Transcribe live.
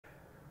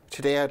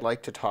Today I'd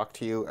like to talk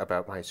to you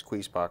about my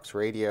Squeezebox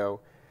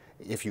radio.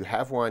 If you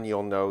have one,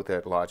 you'll know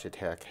that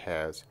Logitech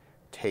has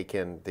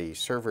taken the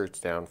servers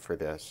down for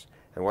this.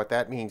 And what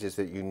that means is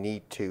that you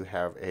need to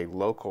have a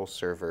local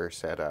server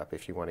set up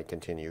if you want to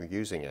continue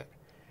using it.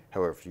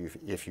 However,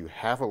 if you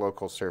have a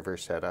local server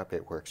set up,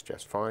 it works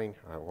just fine.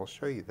 I will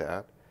show you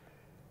that.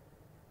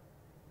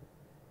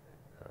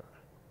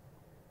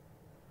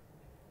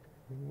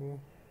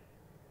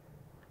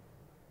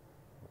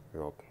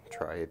 We'll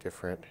try a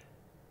different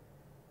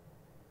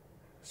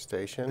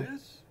station.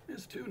 This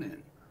is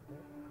TuneIn.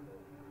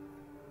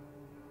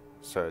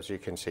 So as you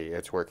can see,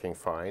 it's working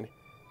fine.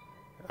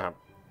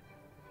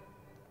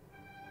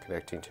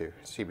 Connecting to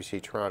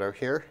CBC Toronto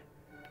here.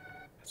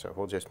 So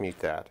we'll just mute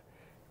that.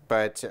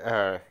 But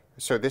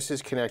so this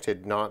is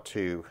connected not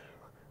to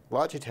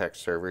Logitech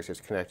servers,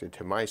 it's connected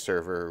to my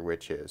server,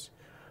 which is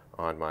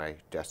on my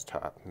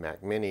desktop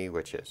Mac Mini,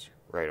 which is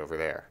right over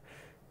there,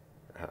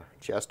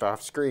 just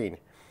off screen.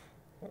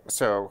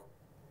 So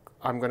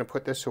I'm going to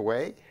put this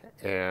away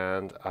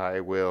and I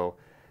will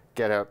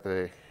get out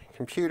the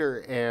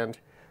computer and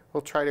we'll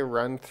try to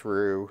run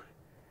through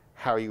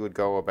how you would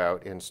go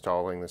about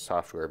installing the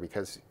software,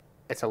 because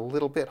it's a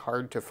little bit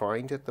hard to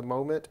find at the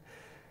moment.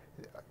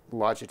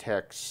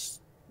 Logitech's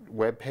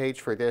web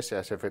page for this,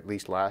 as of at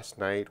least last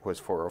night, was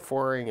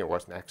 404ing. It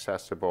wasn't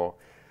accessible,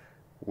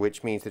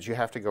 which means that you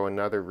have to go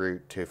another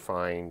route to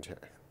find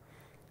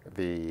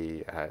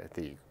the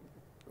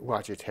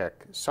Logitech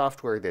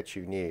software that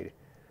you need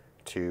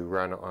to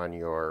run on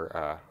your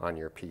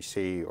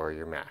PC or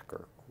your Mac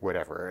or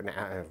whatever. And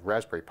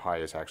Raspberry Pi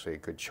is actually a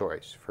good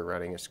choice for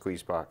running a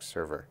Squeezebox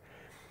server.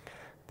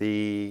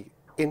 The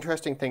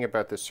interesting thing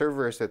about the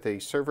server is that the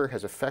server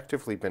has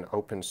effectively been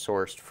open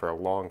sourced for a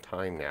long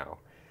time now.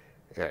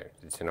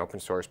 It's an open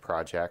source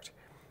project,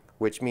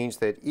 which means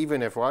that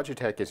even if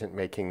Logitech isn't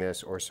making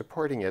this or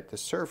supporting it, the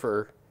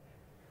server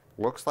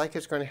looks like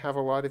it's going to have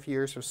a lot of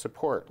years of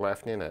support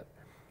left in it.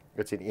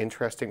 It's an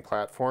interesting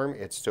platform.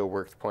 It's still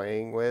worth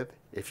playing with.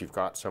 If you've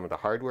got some of the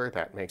hardware,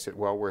 that makes it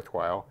well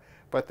worthwhile.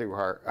 But there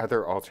are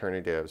other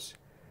alternatives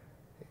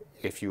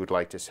if you would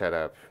like to set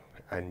up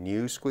a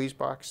new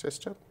Squeezebox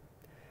system.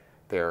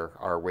 There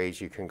are ways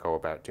you can go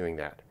about doing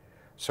that.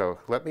 So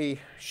let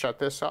me shut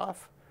this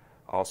off.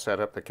 I'll set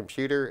up the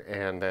computer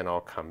and then I'll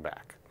come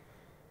back.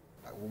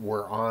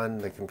 We're on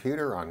the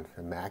computer on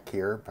a Mac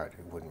here, but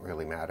it wouldn't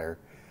really matter.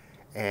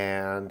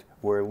 And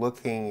we're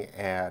looking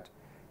at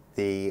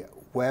the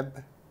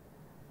web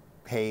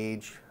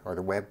page or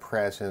the web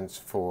presence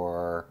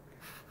for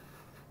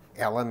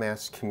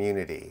LMS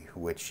Community,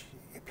 which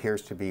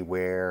appears to be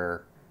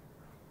where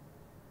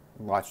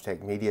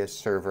Logitech Media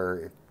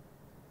Server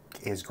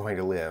is going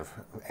to live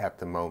at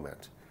the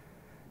moment.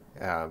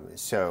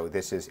 So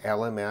this is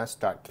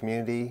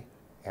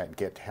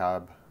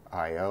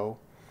lms.community@github.io.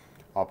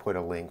 I'll put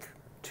a link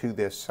to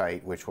this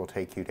site, which will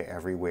take you to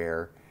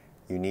everywhere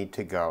you need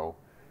to go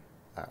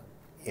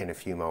in a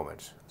few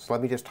moments. So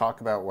let me just talk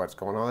about what's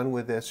going on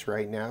with this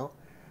right now.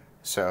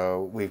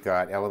 So we've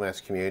got LMS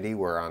Community.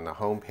 We're on the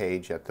home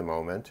page at the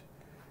moment.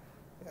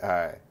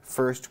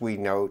 First, we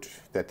note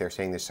that they're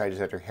saying the site is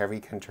under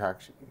heavy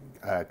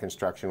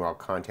construction while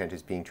content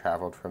is being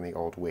traveled from the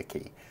old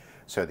wiki.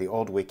 So the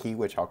old wiki,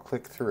 which I'll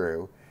click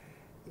through,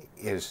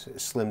 is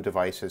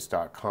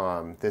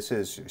slimdevices.com. This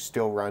is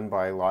still run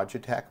by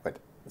Logitech, but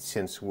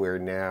since they're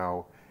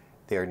now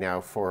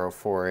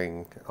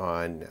 404ing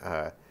on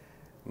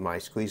my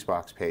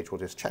Squeezebox page, we'll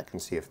just check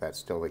and see if that's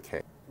still the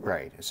case.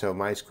 Right, so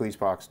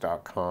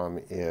mysqueezebox.com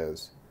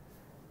is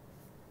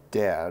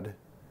dead.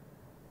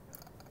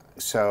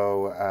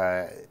 So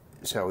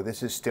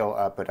this is still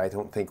up, but I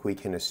don't think we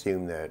can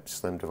assume that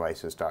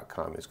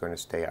slimdevices.com is going to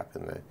stay up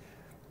in the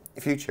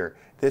future.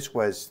 This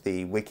was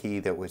the wiki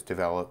that was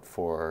developed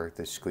for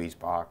the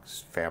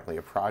Squeezebox family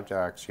of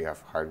projects. You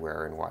have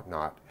hardware and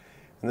whatnot.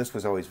 And this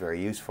was always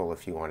very useful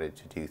if you wanted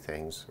to do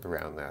things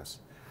around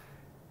this.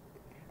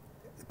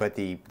 But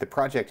the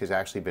project has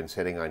actually been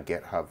sitting on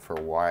GitHub for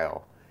a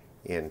while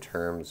in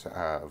terms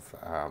of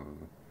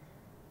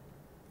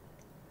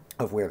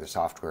where the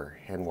software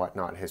and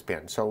whatnot has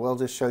been. So we'll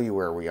just show you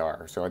where we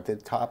are. So at the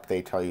top,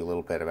 they tell you a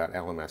little bit about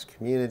LMS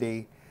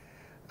Community.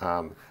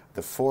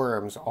 The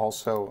forums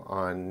also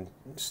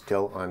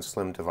still on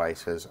Slim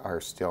Devices are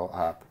still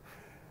up,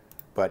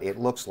 but it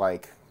looks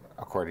like,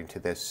 according to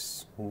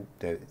this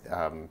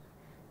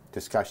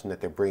discussion, that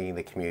they're bringing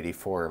the community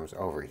forums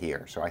over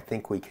here. So I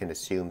think we can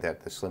assume that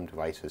the Slim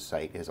Devices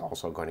site is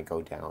also going to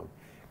go down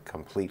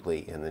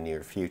completely in the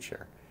near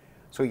future.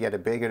 So we get a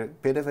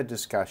bit of a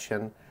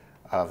discussion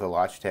of the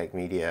Logitech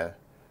Media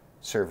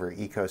Server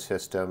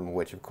ecosystem,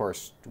 which of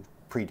course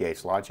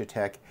predates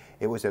Logitech.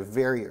 It was a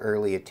very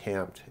early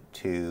attempt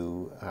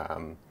to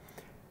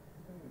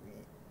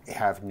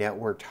have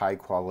networked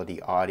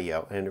high-quality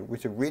audio, and it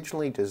was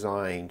originally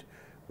designed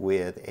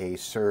with a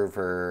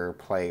server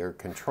player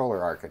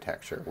controller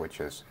architecture, which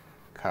is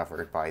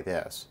covered by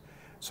this.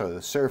 So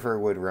the server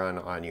would run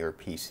on your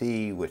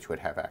PC, which would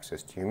have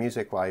access to your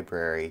music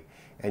library,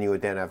 and you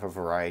would then have a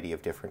variety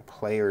of different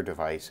player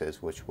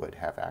devices which would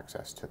have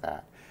access to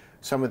that.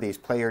 Some of these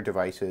player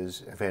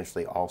devices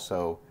eventually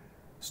also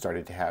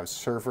started to have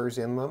servers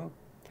in them,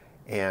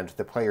 and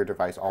the player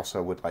device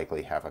also would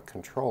likely have a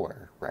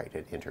controller, right,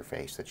 an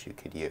interface that you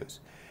could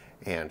use.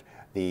 And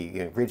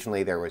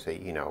originally there was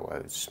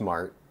a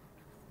smart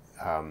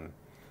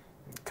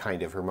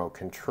kind of remote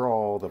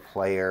control. The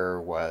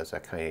player was a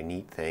kind of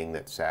neat thing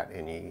that sat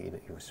in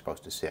it was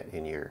supposed to sit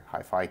in your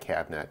hi-fi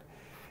cabinet,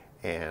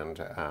 and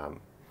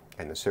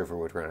the server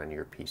would run on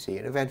your PC.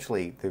 And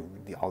eventually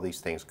all these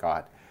things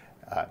got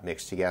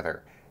mixed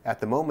together. At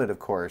the moment, of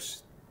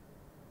course,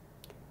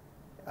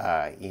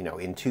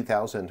 in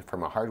 2000,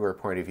 from a hardware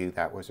point of view,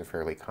 that was a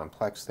fairly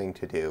complex thing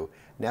to do.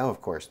 Now,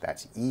 of course,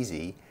 that's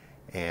easy,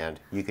 and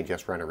you can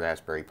just run a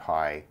Raspberry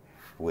Pi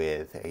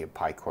with a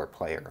Pi-Core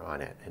player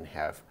on it and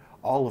have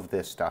all of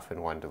this stuff in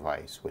one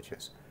device, which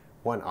is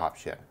one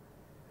option.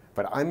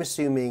 But I'm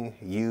assuming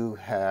you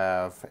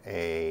have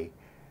a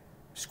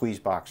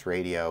Squeezebox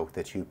radio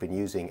that you've been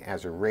using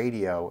as a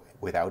radio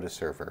without a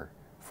server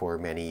for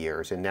many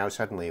years, and now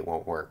suddenly it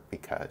won't work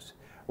because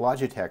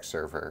Logitech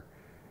server,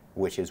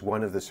 which is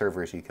one of the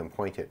servers you can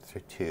point it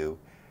to,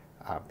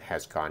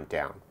 has gone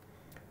down.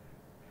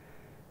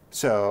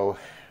 So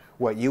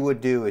what you would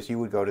do is you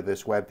would go to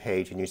this web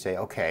page and you say,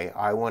 okay,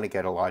 I want to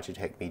get a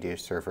Logitech Media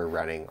Server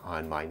running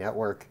on my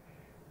network.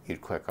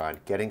 You'd click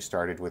on Getting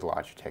Started with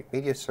Logitech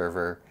Media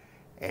Server,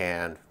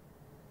 and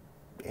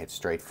it's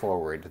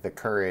straightforward. The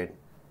current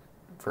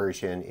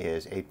version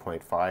is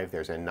 8.5.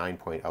 There's a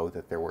 9.0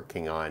 that they're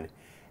working on,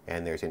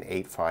 and there's an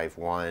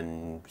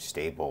 8.5.1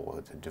 stable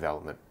with the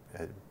development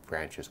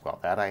branch as well.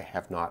 That I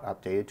have not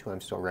updated to. I'm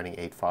still running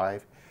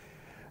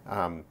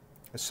 8.5.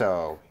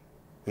 So,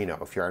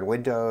 if you're on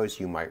Windows,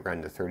 you might run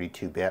the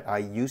 32-bit. I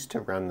used to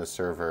run the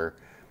server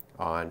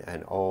on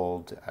an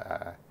old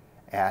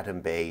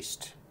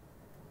Atom-based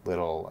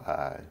little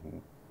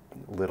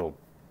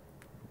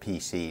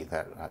PC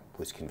that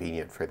was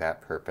convenient for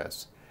that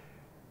purpose.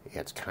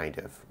 It's kind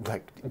of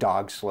like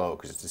dog slow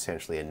because it's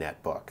essentially a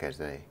netbook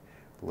as a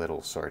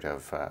little sort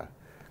of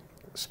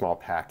small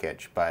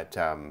package, but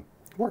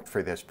worked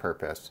for this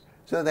purpose.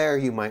 So there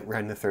you might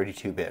run the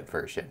 32-bit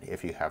version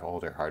if you have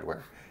older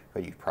hardware,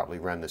 but you'd probably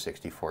run the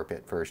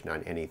 64-bit version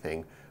on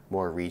anything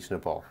more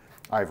reasonable.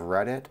 I've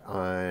run it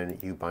on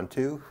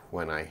Ubuntu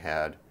when I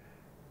had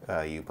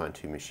a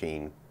Ubuntu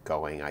machine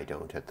going. I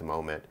don't at the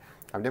moment.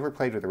 I've never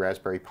played with the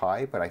Raspberry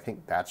Pi, but I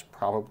think that's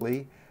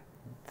probably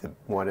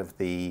one of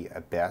the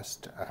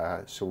best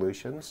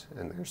solutions.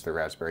 And there's the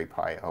Raspberry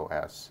Pi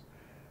OS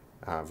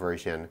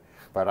version.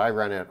 But I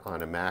run it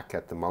on a Mac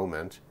at the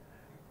moment,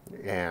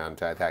 and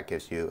that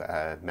gives you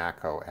a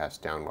Mac OS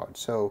download.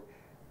 So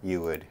you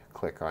would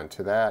click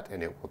onto that,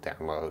 and it will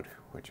download,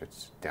 which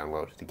it's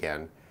downloaded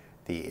again,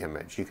 the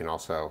image. You can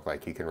also,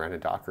 you can run a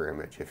Docker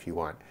image if you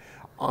want.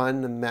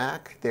 On the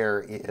Mac,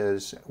 there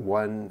is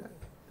one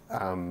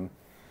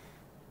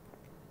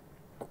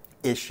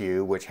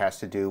issue which has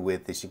to do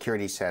with the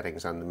security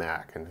settings on the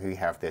Mac, and we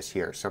have this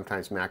here.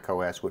 Sometimes Mac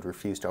OS would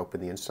refuse to open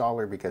the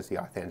installer because the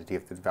identity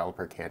of the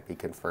developer can't be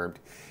confirmed.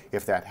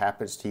 If that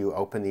happens to you,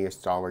 open the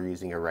installer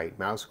using a right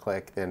mouse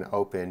click, then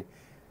open,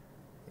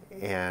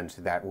 and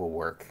that will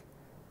work,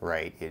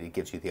 right? It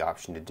gives you the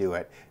option to do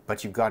it,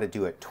 but you've got to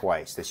do it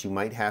twice. You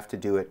might have to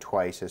do it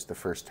twice, as the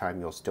first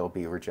time you'll still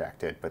be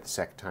rejected, but the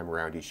second time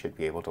around you should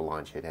be able to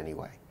launch it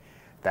anyway.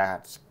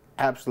 That's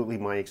absolutely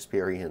my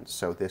experience,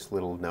 so this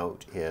little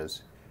note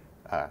is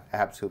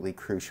absolutely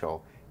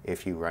crucial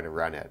if you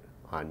run it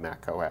on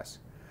Mac OS.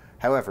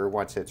 However,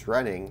 once it's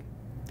running,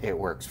 it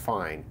works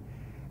fine.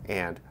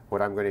 And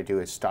what I'm going to do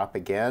is stop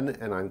again,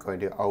 and I'm going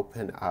to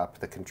open up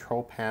the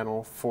control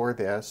panel for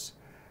this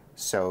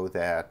so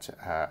that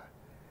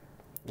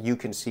you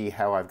can see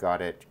how I've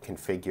got it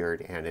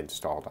configured and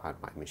installed on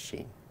my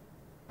machine.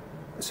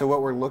 So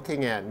what we're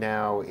looking at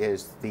now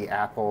is the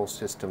Apple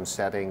system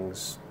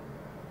settings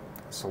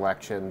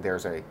selection.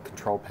 There's a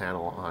control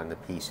panel on the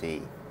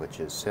PC, which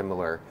is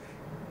similar.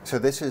 So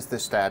this is the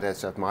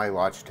status of my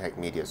Logitech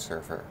Media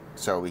Server.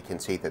 So we can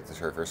see that the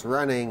server's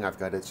running. I've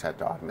got it set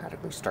to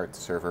automatically start the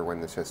server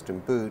when the system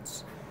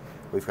boots.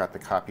 We've got the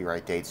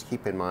copyright dates.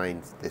 Keep in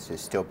mind, this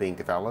is still being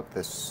developed.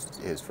 This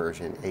is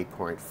version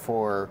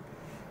 8.4.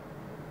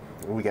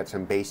 We get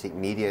some basic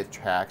media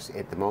tracks.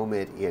 At the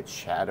moment, it's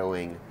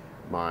shadowing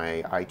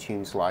my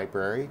iTunes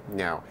library.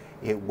 Now,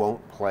 it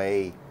won't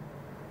play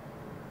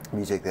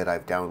music that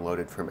I've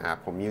downloaded from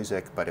Apple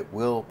Music, but it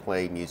will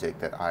play music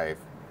that I've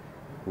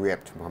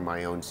ripped from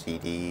my own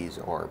CDs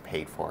or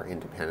paid for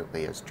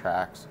independently as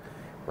tracks,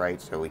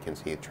 right? So we can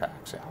see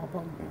tracks,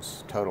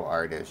 albums, total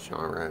artists,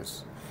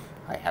 genres.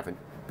 I haven't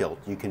built,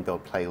 you can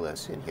build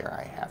playlists in here,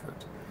 I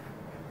haven't.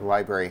 The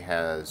library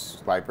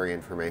has library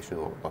information.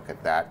 We won't look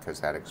at that because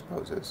that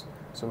exposes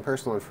some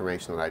personal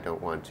information that I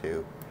don't want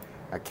to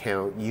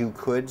account. You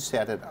could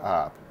set it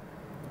up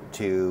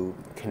to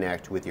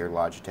connect with your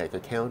Logitech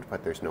account,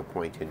 but there's no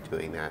point in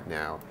doing that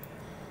now.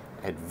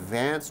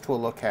 Advanced we'll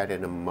look at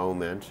in a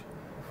moment.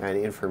 And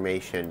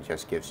information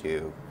just gives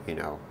you, you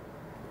know,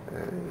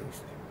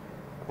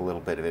 a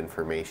little bit of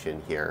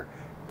information here,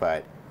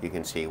 but you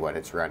can see what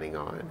it's running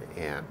on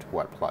and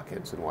what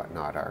plugins and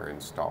whatnot are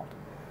installed.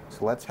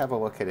 So let's have a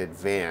look at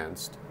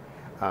advanced.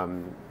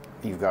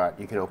 You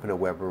can open a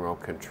web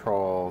remote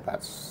control.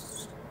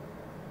 That's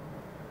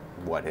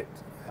what it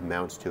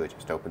amounts to. It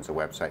just opens a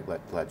website,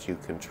 lets you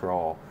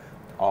control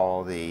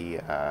all the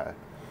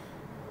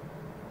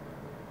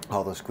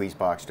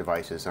Squeezebox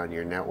devices on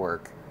your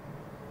network.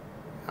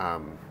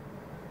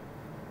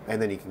 And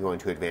then you can go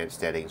into advanced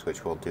settings,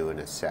 which we'll do in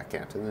a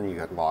second. And then you've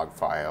got log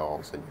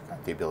files, and you've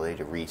got the ability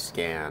to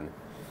rescan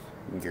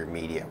your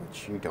media,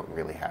 which you don't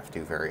really have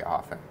to very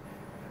often.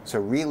 So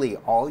really,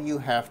 all you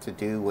have to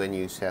do when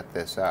you set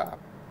this up,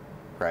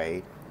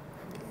 right,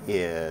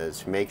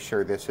 is make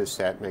sure this is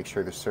set, make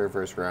sure the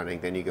server is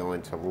running. Then you go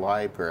into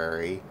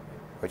library,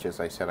 which,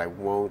 as I said, I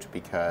won't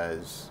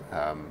because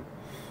that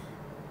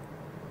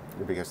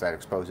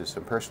exposes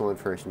some personal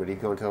information. But you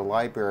go into the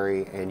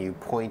library and you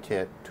point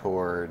it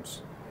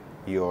towards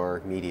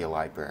your media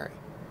library,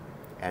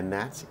 and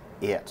that's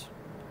it.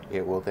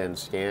 It will then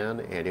scan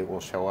and it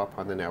will show up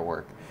on the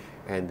network,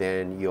 and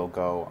then you'll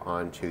go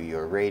onto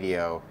your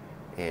radio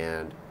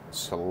and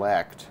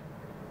select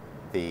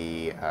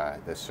the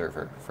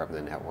server from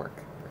the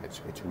network.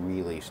 It's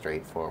really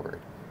straightforward.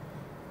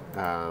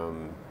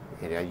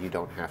 You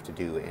don't have to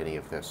do any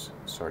of this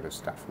sort of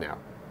stuff now.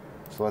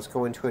 So let's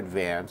go into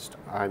advanced.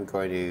 I'm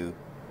going to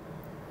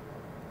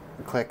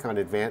click on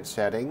advanced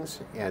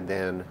settings, and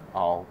then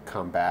I'll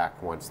come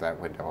back once that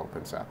window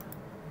opens up.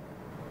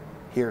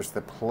 Here's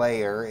the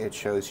player. It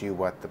shows you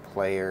what the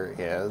player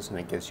is, and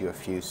it gives you a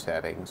few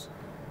settings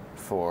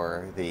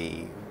for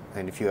the,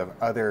 and if you have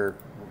other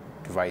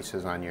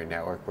devices on your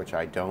network, which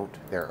I don't,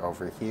 they're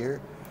over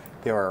here.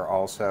 There are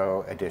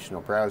also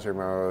additional browser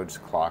modes,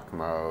 clock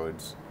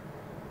modes,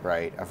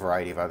 right? A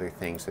variety of other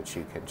things that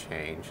you can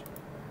change.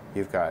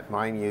 You've got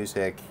My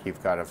Music.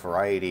 You've got a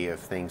variety of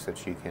things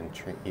that you can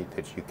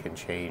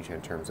change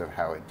in terms of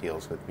how it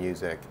deals with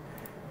music.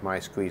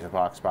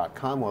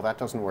 MySqueezebox.com, well, that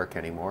doesn't work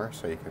anymore,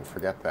 so you can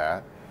forget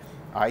that.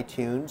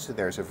 iTunes,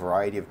 there's a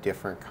variety of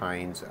different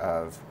kinds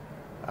of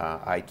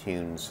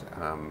iTunes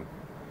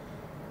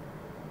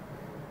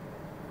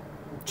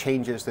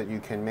changes that you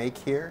can make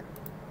here.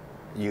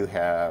 You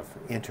have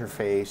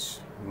interface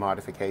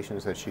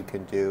modifications that you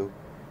can do.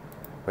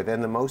 But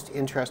then the most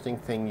interesting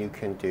thing you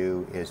can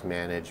do is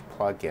manage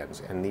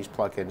plugins. And these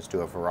plugins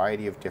do a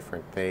variety of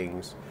different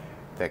things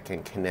that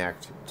can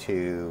connect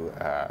to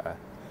a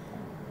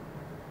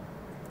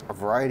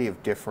variety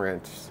of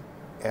different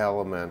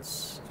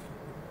elements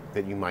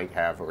that you might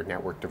have, or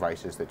network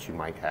devices that you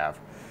might have.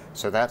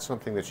 So that's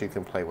something that you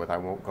can play with. I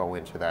won't go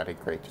into that in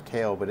great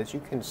detail, but as you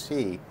can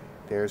see,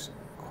 there's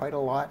quite a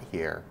lot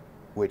here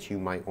which you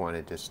might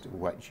want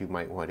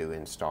to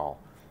install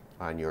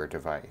on your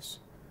device.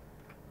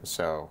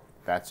 So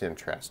that's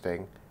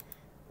interesting.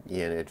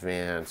 In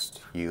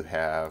advanced, you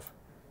have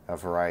a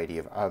variety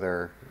of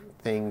other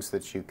things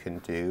that you can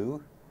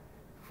do.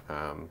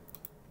 I've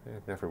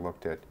never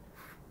looked at,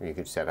 you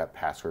could set up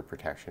password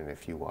protection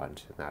if you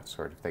want, and that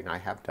sort of thing. I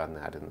have done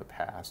that in the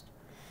past.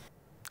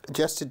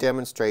 Just to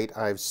demonstrate,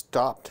 I've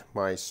stopped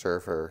my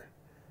server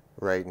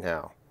right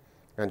now.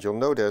 And you'll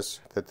notice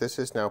that this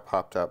has now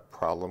popped up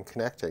problem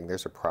connecting.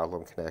 There's a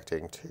problem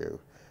connecting to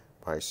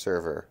my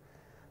server.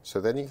 So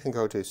then you can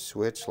go to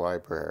switch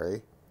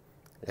library,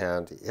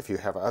 and if you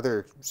have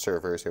other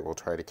servers, it will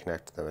try to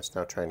connect to them. It's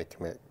now trying to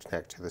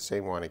connect to the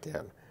same one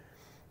again.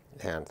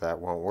 And that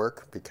won't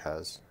work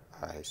because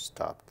I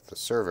stopped the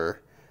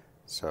server.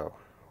 So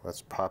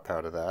let's pop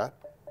out of that.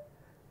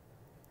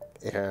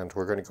 And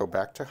we're going to go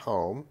back to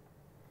home,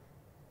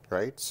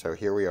 right? So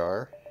here we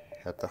are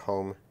at the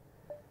home.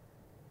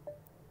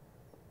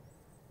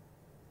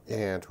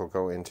 And we'll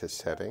go into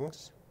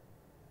settings.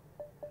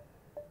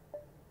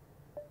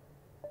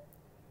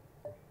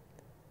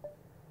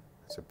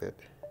 It's a bit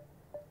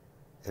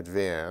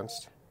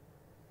advanced.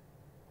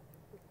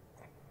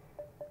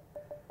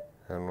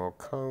 And we'll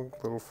come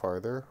a little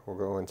farther. We'll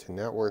go into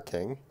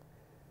networking.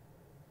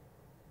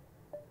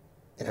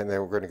 And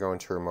then we're going to go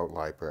into remote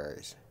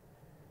libraries.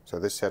 So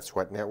this sets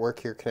what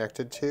network you're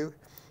connected to.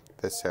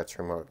 This sets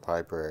remote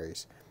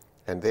libraries.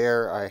 And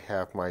there I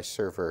have my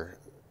server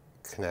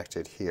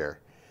connected here.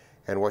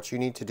 And what you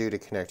need to do to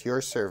connect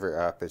your server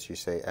up is you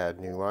say add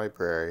new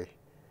library,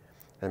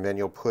 and then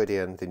you'll put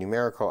in the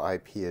numerical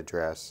IP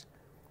address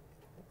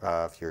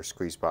of your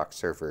Squeezebox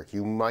server.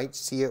 You might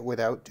see it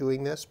without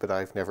doing this, but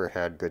I've never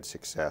had good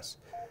success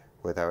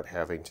without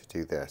having to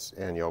do this.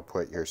 And you'll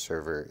put your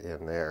server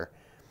in there,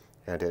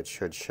 and it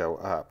should show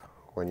up.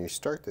 When you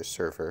start the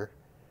server,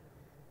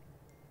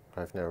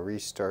 I've now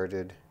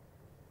restarted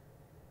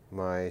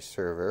my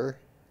server,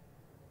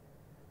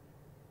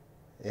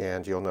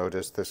 and you'll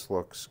notice this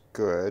looks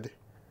good.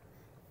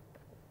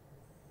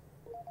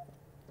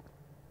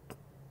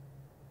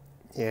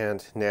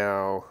 And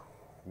now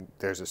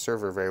there's a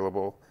server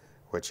available,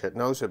 which it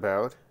knows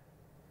about.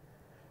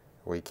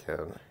 We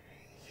can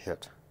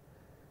hit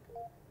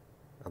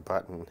a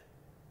button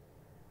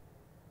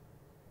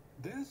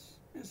This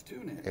is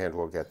TuneIn. And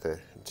we'll get the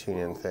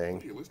tune-in thing.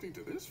 What are you listening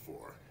to this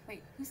for?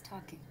 Wait, who's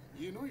talking?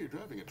 You know you're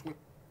driving a twin.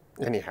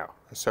 Anyhow,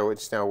 so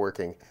it's now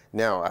working.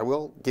 Now, I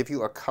will give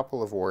you a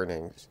couple of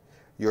warnings.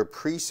 Your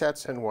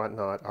presets and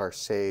whatnot are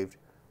saved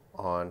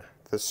on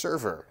the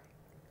server.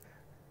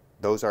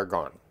 Those are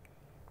gone.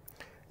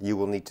 You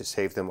will need to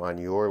save them on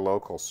your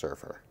local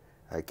server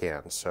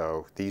again.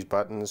 So these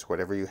buttons,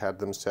 whatever you had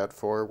them set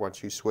for,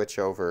 once you switch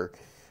over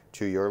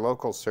to your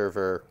local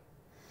server,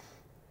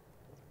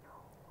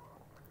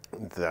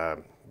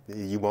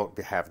 you won't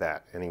have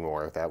that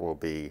anymore. That will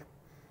be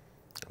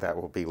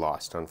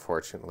lost,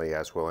 unfortunately,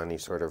 as will any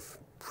sort of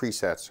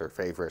presets or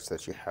favorites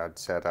that you had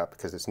set up,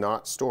 because it's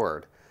not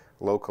stored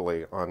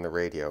locally on the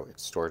radio.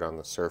 It's stored on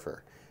the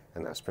server,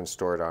 and that's been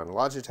stored on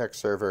Logitech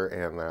server,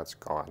 and that's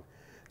gone.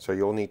 So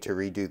you'll need to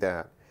redo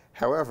that.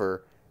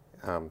 However,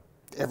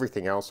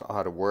 everything else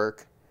ought to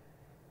work,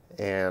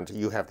 and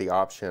you have the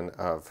option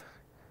of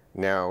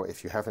now,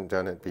 if you haven't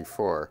done it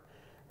before,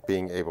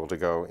 being able to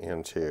go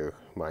into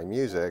My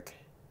Music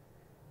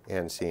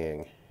and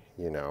seeing,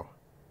 you know,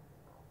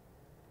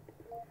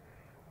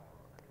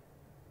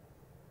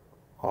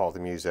 all the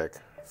music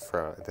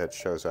that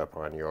shows up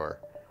on your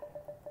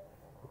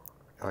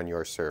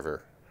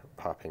server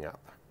popping up.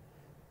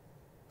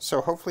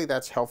 So hopefully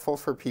that's helpful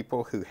for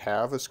people who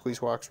have a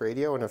Squeezebox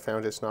radio and have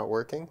found it's not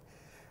working.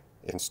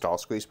 Install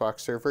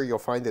Squeezebox Server. You'll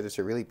find that it's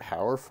a really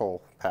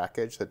powerful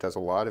package that does a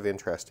lot of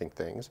interesting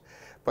things.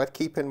 But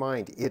keep in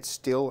mind, it's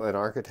still an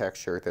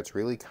architecture that's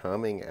really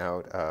coming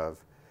out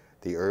of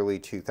the early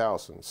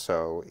 2000s.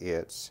 So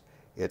it's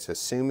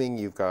assuming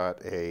you've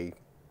got a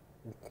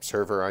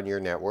server on your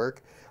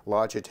network.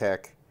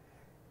 Logitech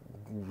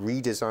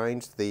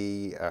redesigned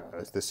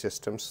the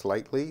system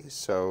slightly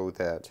so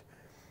that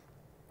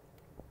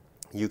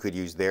you could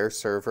use their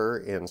server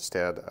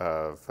instead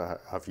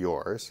of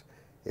yours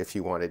if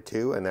you wanted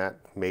to, and that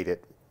made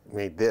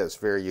this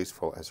very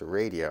useful as a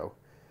radio.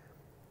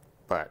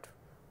 But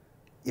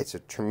it's a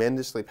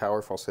tremendously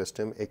powerful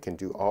system. It can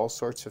do all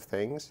sorts of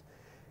things,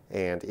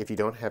 and if you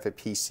don't have a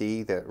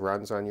PC that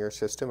runs on your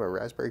system, a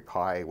Raspberry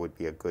Pi would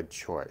be a good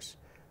choice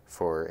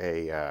for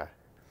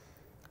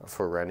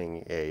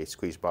running a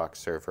Squeezebox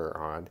server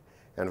on.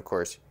 And of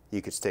course,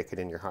 you could stick it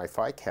in your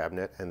hi-fi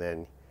cabinet, and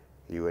then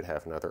you would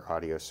have another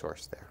audio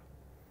source there.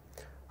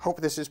 Hope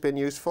this has been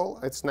useful.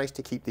 It's nice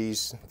to keep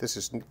these. This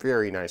is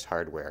very nice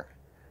hardware,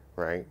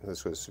 right?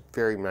 This was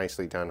very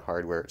nicely done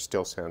hardware. It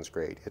still sounds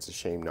great. It's a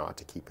shame not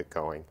to keep it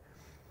going.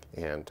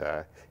 And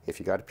if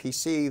you got a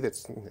PC,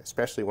 that's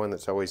especially one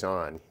that's always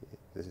on,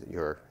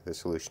 the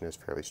solution is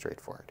fairly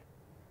straightforward.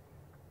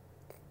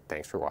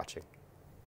 Thanks for watching.